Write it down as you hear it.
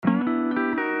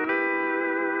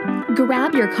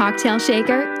Grab your cocktail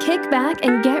shaker, kick back,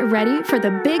 and get ready for the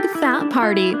big fat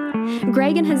party.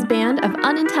 Greg and his band of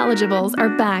unintelligibles are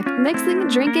back, mixing,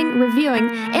 drinking, reviewing,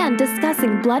 and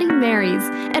discussing Bloody Marys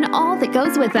and all that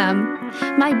goes with them.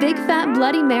 My Big Fat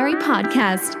Bloody Mary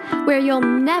podcast, where you'll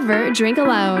never drink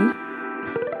alone.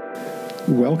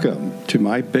 Welcome to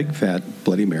my Big Fat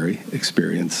Bloody Mary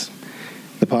experience,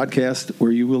 the podcast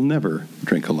where you will never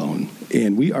drink alone.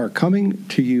 And we are coming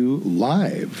to you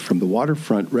live from the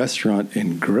Waterfront Restaurant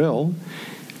and Grill.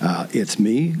 It's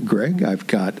me, Greg. I've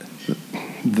got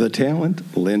the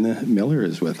talent. Lynn Miller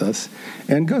is with us.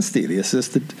 And Gusty, the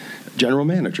assistant general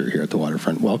manager here at the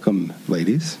Waterfront. Welcome,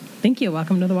 ladies. Thank you.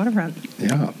 Welcome to the Waterfront.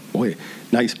 Yeah. Boy,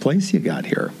 nice place you got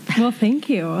here. Well, thank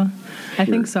you. I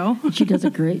think so. She does a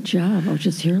great job. I was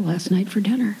just here last night for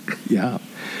dinner. Yeah.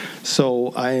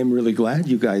 So I am really glad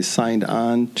you guys signed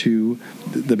on to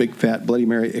the Big Fat Bloody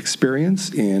Mary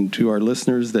experience. And to our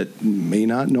listeners that may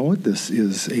not know it, this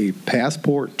is a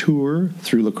passport tour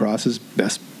through La Crosse's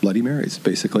best Bloody Marys.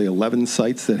 Basically 11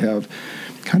 sites that have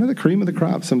kind of the cream of the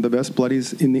crop, some of the best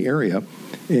Bloodies in the area.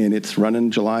 And it's running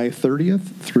July 30th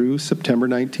through September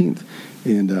 19th.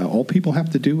 And all people have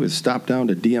to do is stop down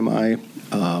to DMI.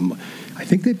 I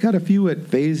think they've got a few at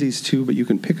Vasey's too, but you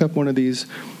can pick up one of these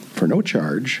for no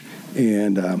charge.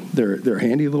 And they're a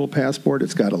handy little passport.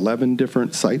 It's got 11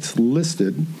 different sites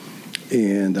listed.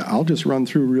 And I'll just run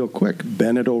through real quick.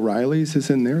 Bennett O'Reilly's is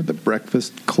in there, the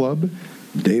Breakfast Club,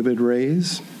 David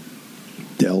Ray's,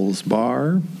 Dell's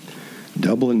Bar,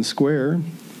 Dublin Square,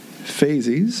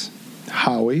 Fasey's,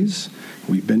 Howie's.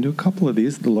 We've been to a couple of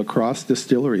these. The La Crosse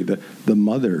Distillery, the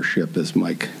mothership, as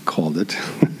Mike called it.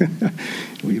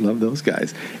 We love those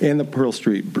guys. And the Pearl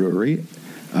Street Brewery.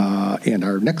 And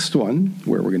our next one,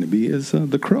 where we're going to be, is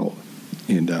the Crow.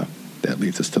 And that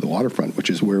leads us to the Waterfront, which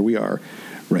is where we are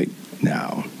right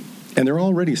now. And they're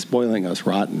already spoiling us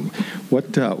rotten.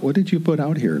 What did you put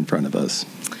out here in front of us?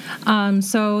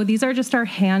 So these are just our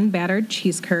hand-battered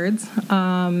cheese curds.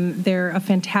 They're a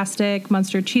fantastic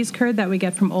Munster cheese curd that we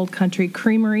get from Old Country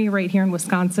Creamery right here in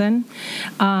Wisconsin.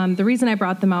 The reason I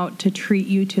brought them out to treat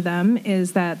you to them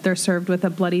is that they're served with a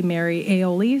Bloody Mary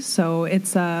aioli. So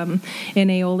it's an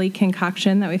aioli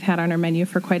concoction that we've had on our menu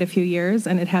for quite a few years,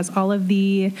 and it has all of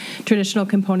the traditional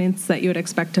components that you would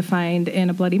expect to find in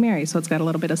a Bloody Mary. So it's got a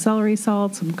little bit of celery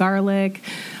salt, some garlic,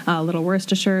 a little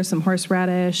Worcestershire, some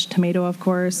horseradish, tomato, of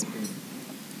course.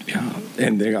 Yeah,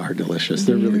 and they are delicious.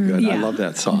 They're really good. Yeah. I love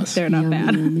that sauce. They're not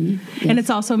bad. Yummy. Yes. And it's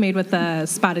also made with the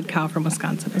spotted cow from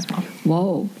Wisconsin as well.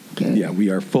 Whoa. Okay. Yeah, we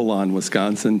are full-on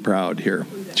Wisconsin proud here.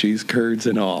 Cheese curds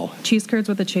and all. Cheese curds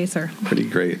with a chaser. Pretty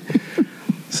great.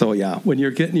 So, yeah, when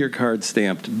you're getting your card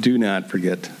stamped, do not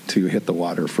forget to hit the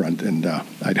Waterfront. And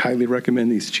I'd highly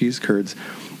recommend these cheese curds.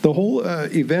 The whole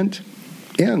event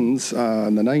ends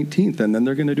on the 19th, and then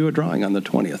they're going to do a drawing on the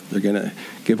 20th. They're going to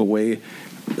give away...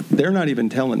 They're not even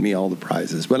telling me all the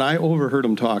prizes, but I overheard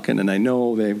them talking, and I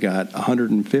know they've got a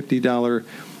 $150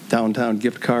 downtown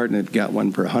gift card, and they've got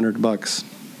one for $100.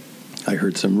 I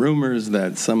heard some rumors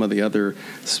that some of the other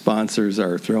sponsors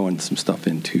are throwing some stuff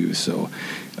in too, so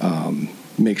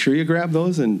make sure you grab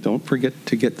those, and don't forget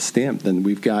to get stamped. And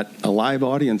we've got a live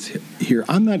audience here.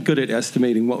 I'm not good at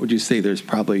estimating. What would you say? There's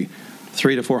probably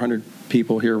 300 to 400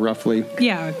 people here, roughly.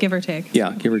 Yeah, give or take.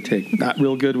 Yeah, give or take. Not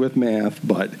real good with math,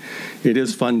 but it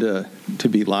is fun to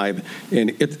be live.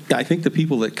 And I think the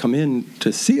people that come in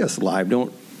to see us live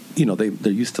don't,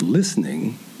 they're used to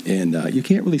listening, and you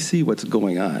can't really see what's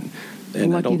going on.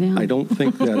 And I don't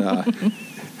think that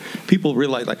people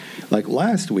realize, like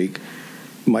last week,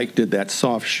 Mike did that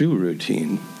soft shoe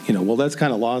routine. Well, that's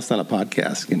kind of lost on a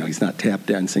podcast. He's not tap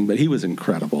dancing, but he was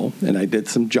incredible. And I did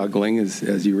some juggling,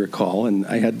 as you recall, and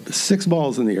I had 6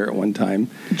 balls in the air at one time.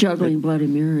 Juggling Bloody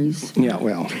Marys. Yeah,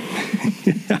 well,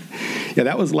 yeah,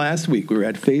 that was last week. We were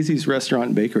at Fasey's Restaurant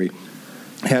and Bakery.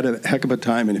 Had a heck of a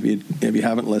time, and if you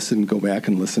haven't listened, go back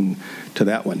and listen to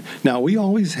that one. Now, we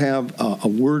always have a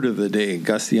word of the day.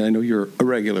 Gusty, I know you're a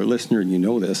regular listener, and you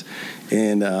know this.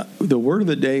 And the word of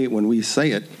the day, when we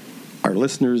say it, our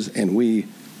listeners and we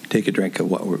take a drink of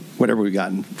whatever we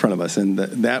got in front of us. And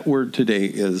that word today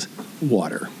is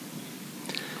water.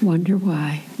 Wonder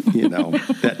why.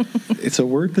 That it's a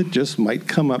word that just might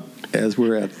come up as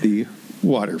we're at the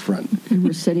Waterfront. And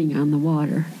we're sitting on the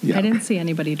water. Yeah. I didn't see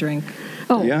anybody drink.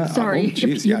 Oh, yeah. sorry. Oh,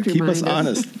 geez. Yeah, keep us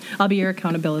honest. I'll be your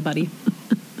accountability buddy.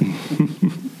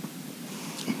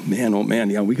 Man, oh man.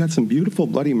 Yeah, we got some beautiful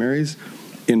Bloody Marys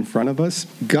in front of us.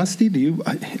 Gusty,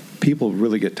 people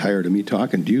really get tired of me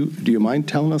talking. Do you mind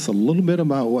telling us a little bit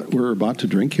about what we're about to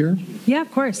drink here? Yeah,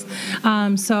 of course.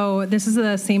 So this is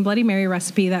the same Bloody Mary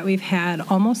recipe that we've had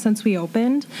almost since we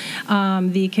opened.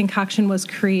 The concoction was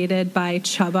created by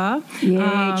Chubba. Yay,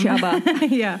 Chubba.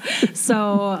 Yeah.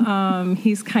 So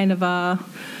he's kind of a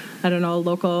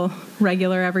local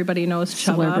regular. Everybody knows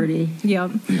Chubba. Celebrity.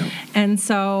 Yep. And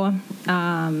so,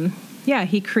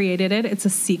 he created it. It's a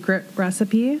secret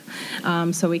recipe,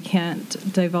 so we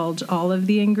can't divulge all of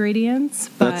the ingredients.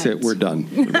 But That's it. We're done.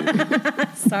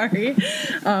 Sorry.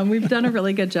 We've done a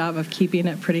really good job of keeping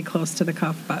it pretty close to the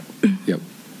cuff, but... Yep.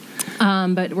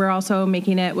 But we're also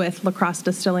making it with La Crosse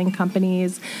Distilling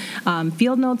Company's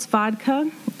Field Notes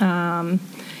vodka. And,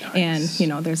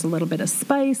 there's a little bit of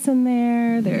spice in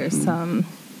there. There's some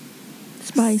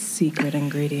spice secret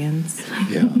ingredients.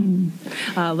 Yeah.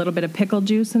 A little bit of pickle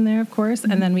juice in there, of course.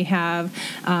 And then we have,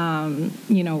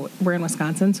 we're in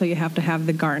Wisconsin, so you have to have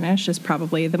the garnish is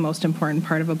probably the most important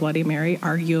part of a Bloody Mary,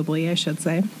 arguably, I should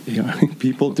say. Yeah.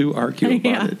 People do argue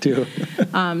about it, too.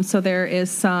 So there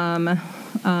is some...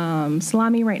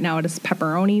 salami right now. It is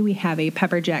pepperoni. We have a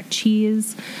pepper jack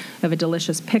cheese. We have a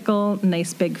delicious pickle,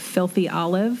 nice big filthy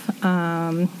olive,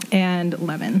 and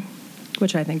lemon,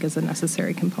 which I think is a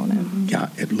necessary component. Yeah,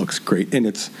 it looks great. And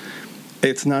it's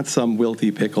not some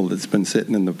wilty pickle that's been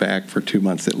sitting in the back for 2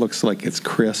 months. It looks like it's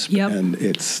crisp and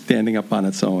it's standing up on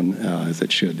its own as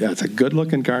it should. Yeah, it's a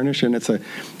good-looking garnish, and it's a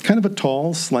kind of a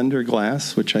tall, slender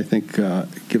glass, which I think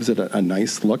gives it a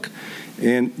nice look.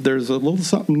 And there's a little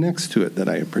something next to it that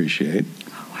I appreciate.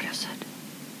 Oh, what is it?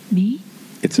 Me?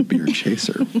 It's a beer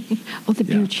chaser. Oh, the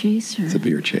beer chaser. It's a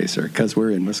beer chaser because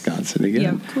we're in Wisconsin again.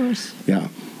 Yeah, of course. Yeah.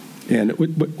 And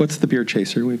what's the beer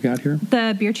chaser we've got here?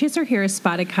 The beer chaser here is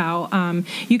Spotted Cow.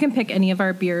 You can pick any of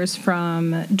our beers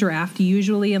from draft,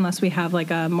 usually, unless we have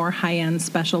like a more high-end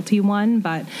specialty one.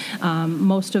 But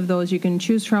most of those you can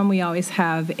choose from. We always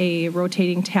have a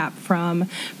rotating tap from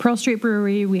Pearl Street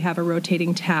Brewery. We have a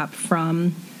rotating tap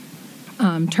from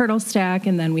Turtle Stack,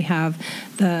 and then we have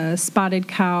the Spotted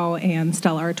Cow and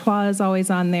Stella Artois is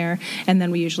always on there, and then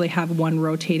we usually have one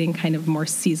rotating kind of more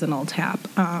seasonal tap.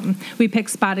 We pick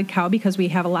Spotted Cow because we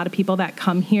have a lot of people that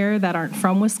come here that aren't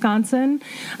from Wisconsin.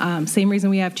 Same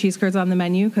reason we have cheese curds on the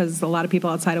menu, because a lot of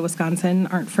people outside of Wisconsin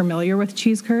aren't familiar with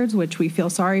cheese curds, which we feel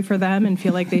sorry for them and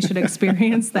feel like they should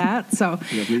experience that. So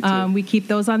we keep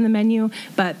those on the menu,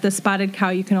 but the Spotted Cow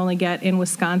you can only get in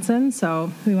Wisconsin,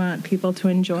 so we want people to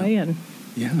enjoy and...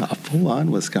 Yeah, a full-on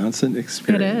Wisconsin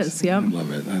experience. It is, yep. I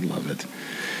love it.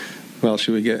 Well,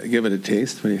 should we give it a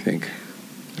taste? What do you think?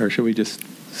 Or should we just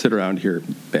sit around here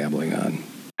babbling on?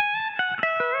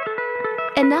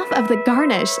 Enough of the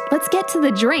garnish. Let's get to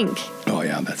the drink. Oh,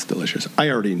 yeah, that's delicious. I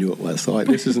already knew it was, so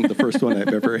this isn't the first one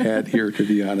I've ever had here, to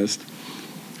be honest.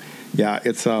 Yeah,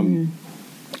 it's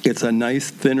a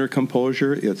nice, thinner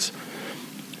composure. It's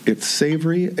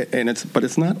savory, but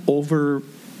it's not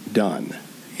overdone.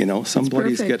 Some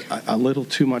bloodies get a little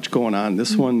too much going on.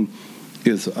 This one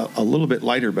is a little bit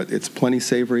lighter, but it's plenty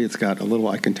savory. It's got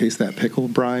I can taste that pickle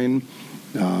brine.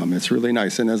 It's really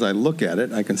nice. And as I look at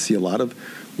it, I can see a lot of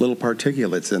little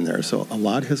particulates in there. So a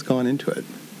lot has gone into it.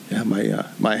 Yeah,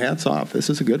 my hat's off.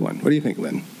 This is a good one. What do you think,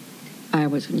 Lynn? I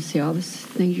was going to say all the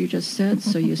things you just said,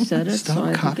 so you said it. Stop so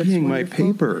I copying my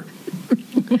paper.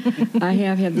 I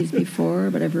have had these before,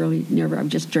 but I've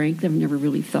just drank them, never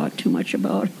really thought too much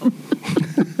about them.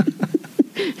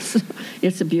 So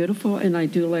it's a beautiful, and I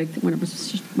do like when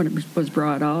it was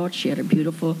brought out, she had a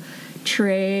beautiful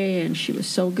tray, and she was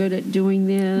so good at doing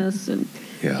this, and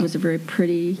it was a very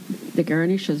pretty, the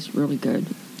garnish is really good.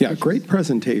 Yeah, great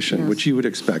presentation, which you would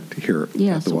expect here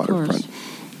at the waterfront.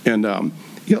 And a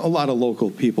lot of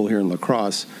local people here in La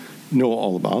Crosse know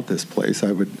all about this place.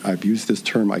 I've used this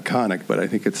term iconic, but I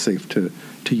think it's safe to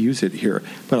use it here.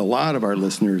 But a lot of our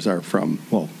listeners are from,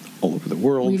 all over the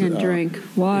world. We didn't drink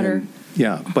water.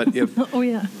 But if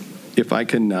if I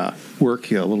can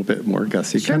work you a little bit more,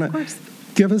 Gussie, sure, of course.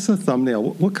 Give us a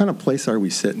thumbnail. What kind of place are we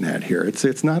sitting at here?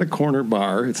 It's not a corner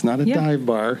bar. It's not a dive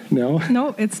bar. No?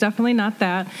 No, it's definitely not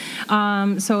that.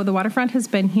 So the waterfront has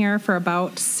been here for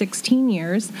about 16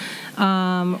 years.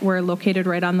 We're located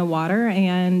right on the water,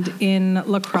 and in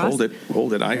La Crosse.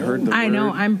 Hold it. I heard the word. I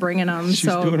know. I'm bringing them.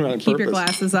 She's doing it on keep purpose. Your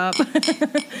glasses up.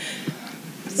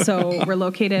 So we're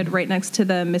located right next to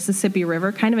the Mississippi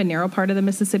River, kind of a narrow part of the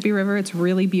Mississippi River. It's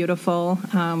really beautiful.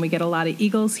 We get a lot of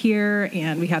eagles here,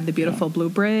 and we have the beautiful Blue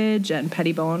Bridge and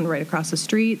Pettibone right across the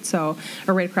street, or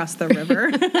right across the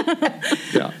river.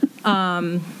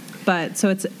 But so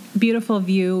it's a beautiful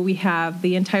view. We have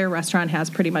the entire restaurant has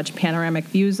pretty much panoramic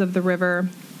views of the river.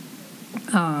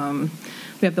 We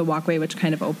have the walkway, which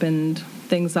kind of opened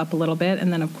things up a little bit,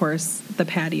 and then of course the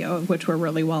patio, which we're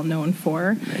really well known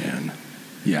for. Man.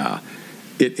 Yeah.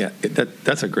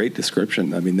 That's a great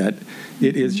description. I mean,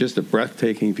 it is just a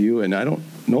breathtaking view, and I don't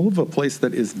know of a place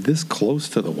that is this close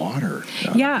to the water.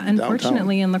 Yeah, downtown.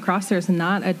 unfortunately, in La Crosse, there's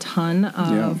not a ton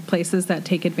of places that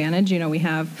take advantage. You know, we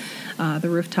have the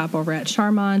rooftop over at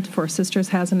Charmont. Four Sisters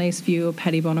has a nice view.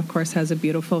 Pettibone, of course, has a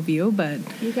beautiful view, but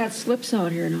You got slips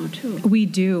out here now, too. we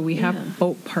do. We Yeah. have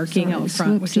boat parking Sorry, out front,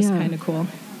 slips, which is yeah. kind of cool.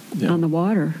 Yeah. On the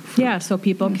water. Yeah, so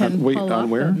people can Wait, pull on up.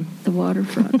 where? and- The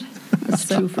waterfront. That's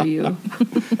two for you. All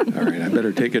right, I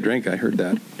better take a drink. I heard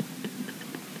that.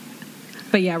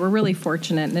 But yeah, we're really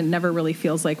fortunate, and it never really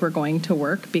feels like we're going to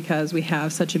work because we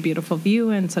have such a beautiful view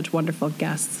and such wonderful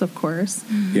guests, of course.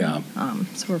 Yeah.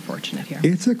 So we're fortunate here.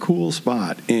 It's a cool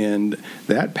spot, and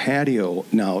that patio,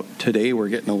 now today we're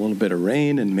getting a little bit of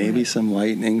rain and maybe some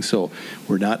lightning, so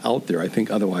we're not out there. I think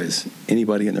otherwise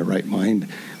anybody in their right mind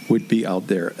would be out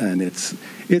there, and it's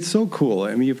so cool.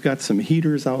 I mean, you've got some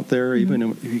heaters out there, even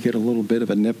if you get a little bit of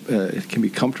a nip, it can be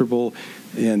comfortable,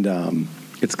 and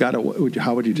it's got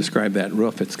how would you describe that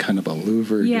roof? It's kind of a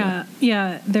louvered. Yeah.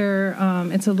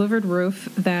 It's a louvered roof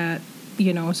that,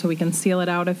 so we can seal it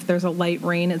out. If there's a light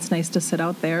rain, it's nice to sit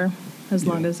out there as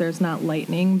long as there's not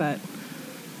lightning. But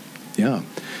yeah.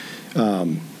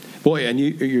 Boy, and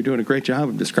you're doing a great job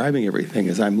of describing everything.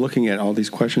 As I'm looking at all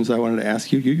these questions I wanted to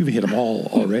ask you, you've hit them all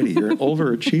already. You're an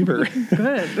overachiever.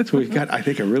 Good. So we've got, I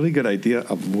think, a really good idea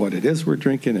of what it is we're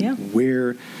drinking and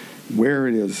where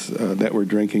it is that we're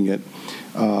drinking it.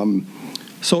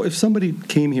 So if somebody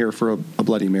came here for a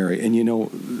Bloody Mary, and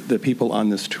the people on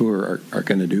this tour are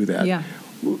going to do that,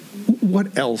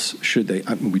 what else should they?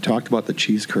 I mean, we talked about the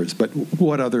cheese curds, but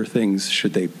what other things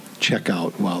should they check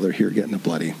out while they're here getting a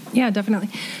Bloody? Yeah, definitely.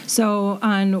 So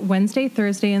on Wednesday,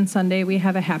 Thursday, and Sunday, we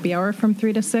have a happy hour from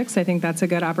 3 to 6. I think that's a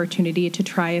good opportunity to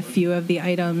try a few of the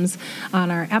items on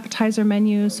our appetizer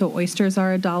menu. So oysters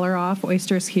are $1 off.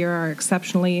 Oysters here are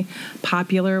exceptionally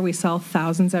popular. We sell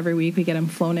thousands every week. We get them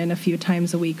flown in a few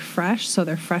times a week fresh, so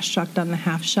they're fresh shucked on the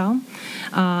half shell.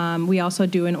 We also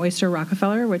do an oyster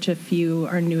Rockefeller, which if you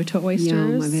are new to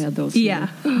oysters, I've had those. Yeah,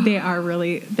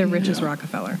 they're rich as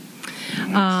Rockefeller.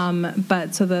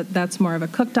 But so that's more of a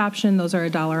cooked option. Those are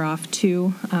 $1 off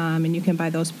too, and you can buy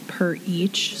those per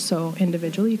each. So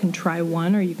individually, you can try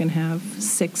one, or you can have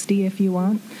 60 if you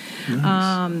want.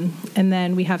 Nice. And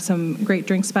then we have some great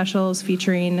drink specials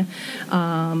featuring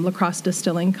La Crosse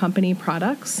Distilling Company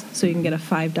products. So you can get a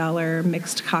 $5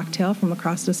 mixed cocktail from La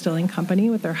Crosse Distilling Company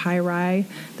with their high rye,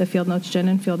 the Field Notes Gin,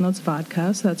 and Field Notes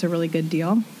Vodka. So that's a really good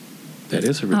deal. That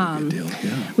is a really good deal,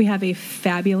 yeah. We have a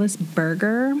fabulous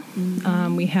burger.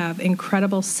 We have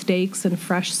incredible steaks and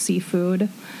fresh seafood.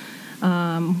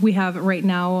 We have right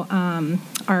now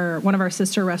one of our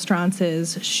sister restaurants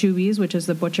is Shuby's, which is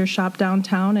the butcher shop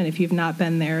downtown. And if you've not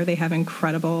been there, they have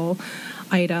incredible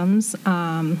items.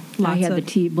 I had the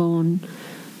T-bone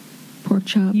pork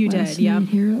chop. You last did, yeah. night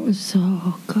here, it was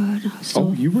so good.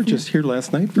 You were just here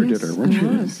last night for dinner, weren't you?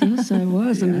 Yes, I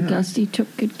was. And Dusty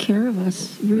took good care of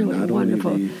us. Really Not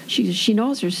wonderful. only She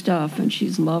knows her stuff, and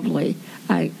she's lovely.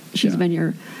 She's been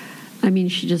here. I mean,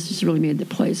 she just really made the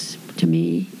place, to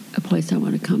me, a place I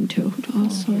want to come to.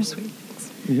 Also, sweet.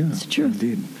 Yeah, it's true.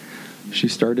 Indeed. She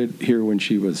started here when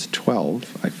she was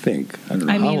 12, I think. I don't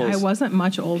know. I wasn't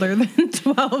much older than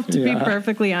 12, to be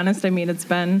perfectly honest. I mean, it's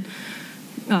been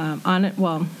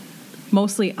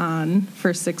mostly on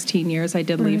for 16 years. I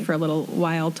did leave for a little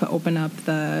while to open up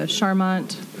the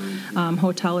Charmont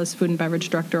Hotel as food and beverage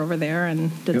director over there,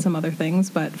 and did some other things.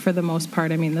 But for the most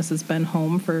part, I mean, this has been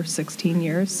home for 16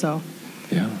 years. So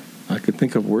yeah, I could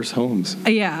think of worse homes.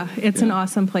 Yeah, it's an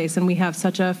awesome place, and we have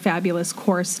such a fabulous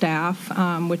core staff,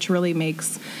 which really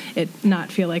makes it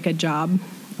not feel like a job.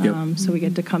 So we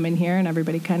get to come in here, and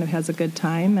everybody kind of has a good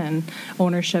time, and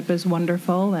ownership is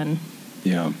wonderful, and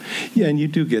Yeah, and you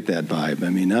do get that vibe. I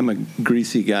mean, I'm a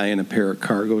greasy guy in a pair of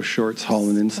cargo shorts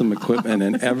hauling in some equipment,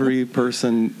 and every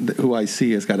person who I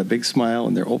see has got a big smile,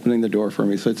 and they're opening the door for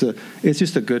me. So it's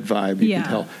just a good vibe. You can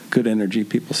tell, good energy.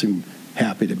 People seem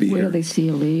happy to be here. Where they see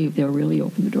you leave, they'll really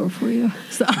open the door for you.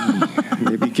 So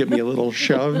maybe give me a little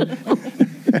shove.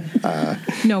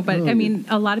 No, but I mean,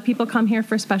 a lot of people come here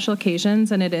for special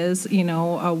occasions, and it is,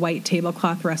 a white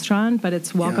tablecloth restaurant, but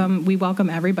it's welcome. Yeah. We welcome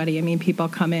everybody. I mean, people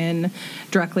come in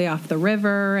directly off the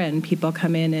river, and people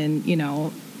come in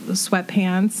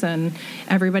sweatpants, and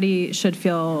everybody should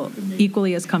feel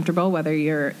equally as comfortable, whether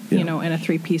you're, in a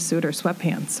 3-piece suit or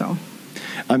sweatpants. So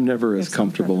I'm never as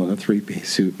comfortable in a 3-piece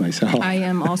suit myself. I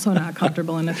am also not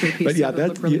comfortable in a 3-piece but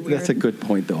suit. But that's a good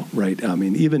point, though, right? I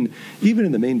mean, even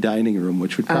in the main dining room,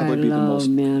 which would probably be the most... I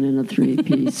love man in a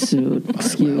 3-piece suit.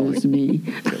 Excuse me.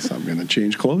 Guess I'm going to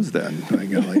change clothes then.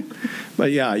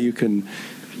 But yeah, you can...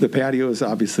 the patio has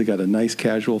obviously got a nice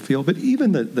casual feel, but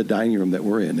even the dining room that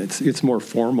we're in, it's more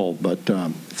formal, but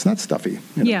it's not stuffy.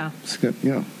 You know? Yeah. It's good.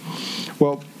 Yeah.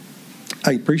 Well,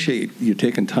 I appreciate you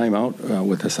taking time out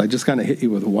with us. I just kind of hit you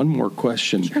with one more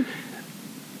question, Sure.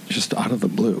 just out of the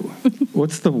blue.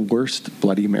 What's the worst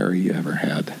Bloody Mary you ever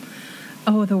had?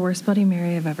 Oh, the worst Bloody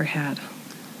Mary I've ever had.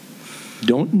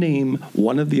 Don't name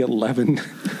one of the 11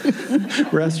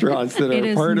 restaurants that It are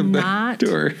is part of the not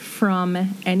tour.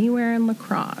 from anywhere in La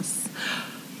Crosse.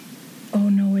 Oh,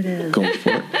 no, it is. Go for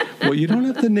it. Well, you don't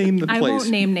have to name the place. I won't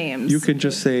name names. You can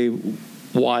just say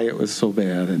why it was so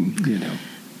bad, and you know.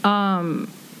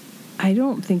 I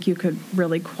don't think you could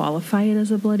really qualify it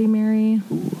as a Bloody Mary.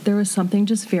 Ooh. There was something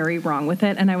just very wrong with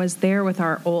it. And I was there with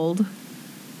our old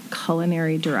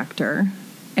culinary director,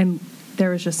 and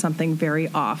there was just something very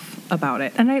off about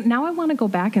it. And now I want to go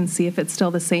back and see if it's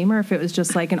still the same or if it was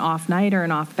just like an off night or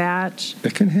an off batch.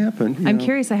 It can happen. you I'm know.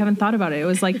 curious. I haven't thought about it. It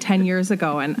was like 10 years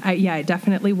ago. And I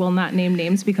definitely will not name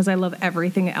names because I love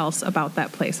everything else about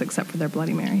that place except for their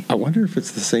Bloody Mary. I wonder if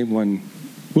it's the same one.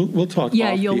 We'll talk.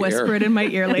 Yeah, off you'll the whisper air. it in my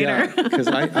ear later. Yeah, because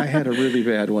I had a really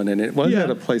bad one, and it was Yeah. at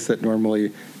a place that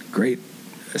normally great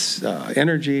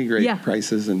energy, great Yeah.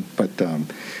 prices, but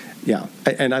yeah,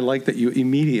 and I like that you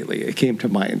immediately it came to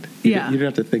mind. You Yeah. you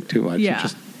didn't have to think too much. Yeah. You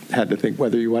just had to think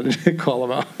whether you wanted to call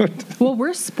them out. Well,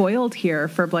 we're spoiled here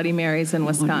for Bloody Marys in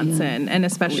Wisconsin, and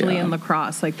especially Yeah. in La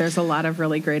Crosse. Like, there's a lot of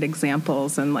really great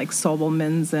examples, and like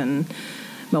Sobelman's and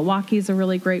Milwaukee's a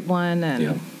really great one, and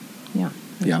Yeah. there's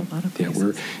Yeah, a lot of yeah.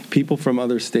 places. People from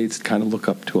other states kind of look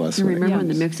up to us. You when it remember when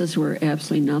the comes- mixes were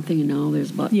absolutely nothing, and now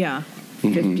there's about Yeah,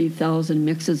 50,000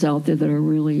 mixes out there that are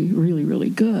really, really, really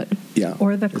good. Yeah,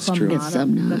 or the it's true. It's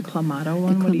some Clamato, the not. Clamato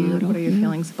one. The What Clamato, are your yeah.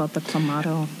 feelings about the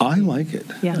Clamato? I like it.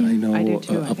 Yeah, I know I do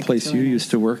too. I a think it's place really you nice.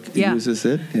 used to work Yeah. uses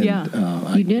it. And,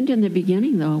 Yeah. You didn't in the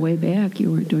beginning, though, way back.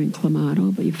 You weren't doing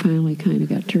Clamato, but you finally kind of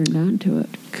got turned on to it.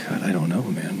 God, I don't know,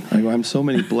 man. I'm so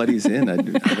many bloodies in, I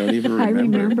don't even remember. I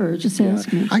remember, just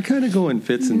ask me. I kind of go in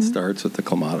fits and starts with the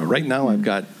Clamato. Right now, I've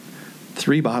got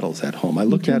 3 bottles at home. I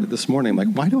looked at it this morning. I'm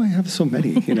like, why do I have so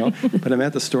many? You know, but I'm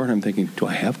at the store and I'm thinking, do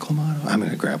I have Clamato? I'm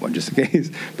going to grab one just in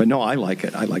case. But no, I like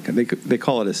it. I like it. They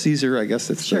call it a Caesar. I guess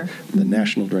it's Sure. the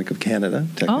national drink of Canada,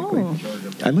 technically. Oh.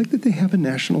 I like that they have a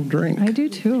national drink. I do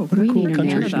too. What a We cool need a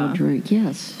country. national drink,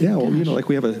 yes. Yeah, well, you Gosh. know, like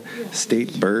we have a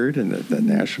state bird and the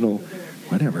national,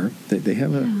 whatever. They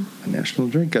have a national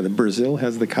drink. Brazil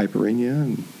has the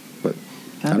caipirinha, but I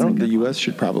That's a don't know. good The U.S.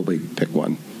 should probably pick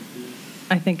one.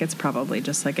 I think it's probably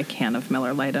just like a can of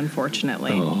Miller Lite,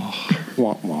 unfortunately. Oh,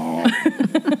 wah, wah.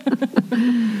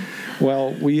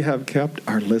 Well, we have kept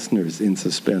our listeners in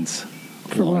suspense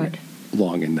For what?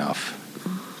 long enough.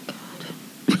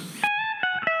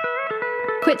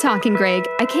 Quit talking, Greg.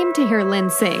 I came to hear Lynn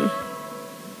sing.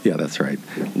 Yeah, that's right.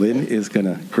 Lynn is going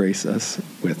to grace us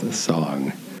with a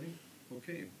song.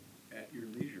 Okay, at your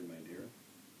leisure, my dear.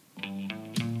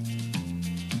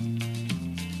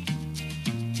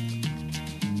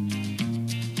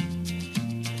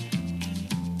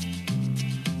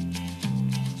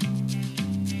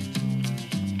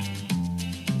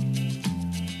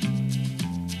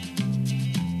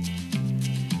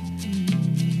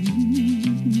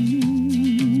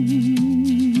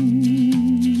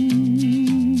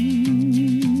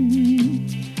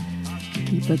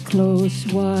 Keep a close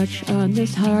watch on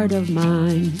this heart of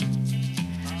mine.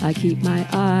 I keep my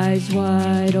eyes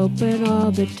wide open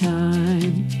all the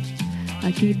time.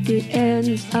 I keep the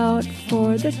ends out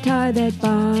for the tie that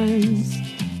binds.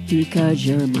 Because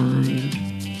you're mine,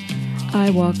 I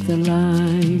walk the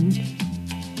line.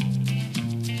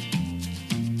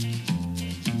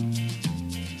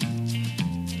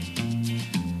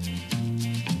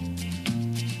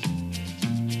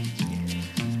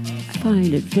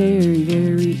 Find it very,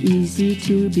 very easy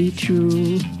to be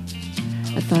true.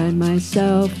 I find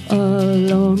myself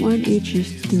alone when each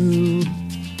is through.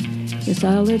 Yes,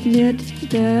 I'll admit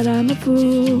that I'm a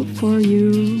fool for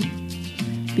you.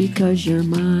 Because you're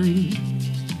mine,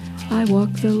 I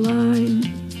walk the line.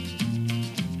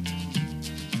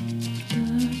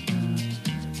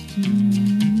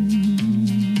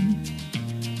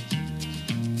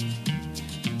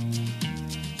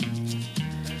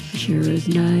 Sure as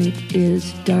night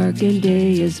is dark and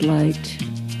day is light,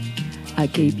 I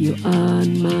keep you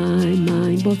on my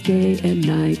mind both day and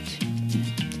night.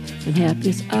 And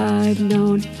happiness I've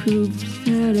known proves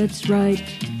that it's right.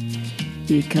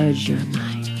 Because you're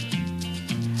mine,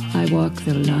 I walk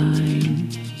the line.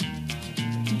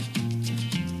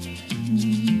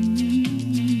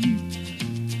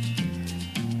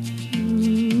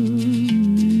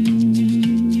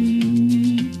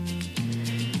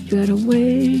 got a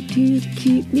way to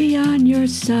keep me on your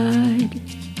side.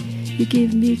 You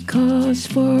give me cause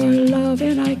for love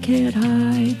and I can't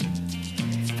hide.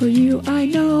 For you I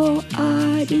know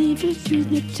I'd even through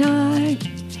the tide.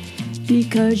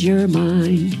 Because you're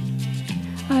mine,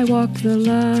 I walk the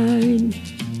line.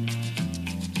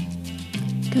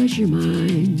 'Cause you're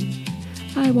mine,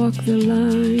 I walk the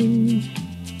line.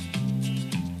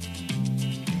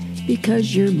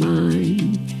 Because you're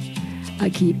mine, I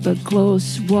keep a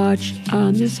close watch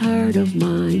on this heart of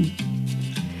mine.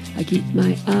 I keep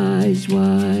my eyes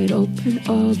wide open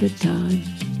all the time.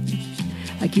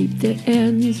 I keep the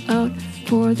ends out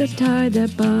for the tie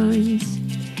that binds.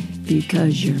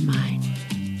 Because you're mine,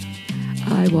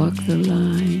 I walk the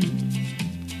line.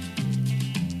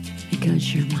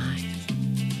 Because you're mine,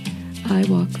 I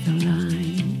walk the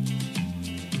line.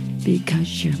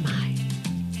 Because you're mine,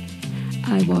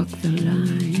 I walk the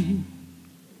line.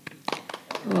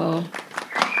 Oh.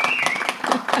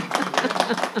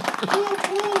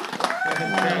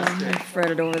 I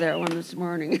fretted over that one this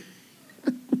morning.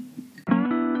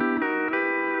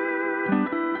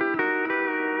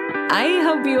 I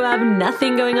hope you have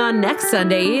nothing going on next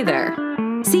Sunday either.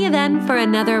 See you then for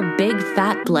another Big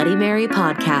Fat Bloody Mary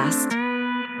podcast.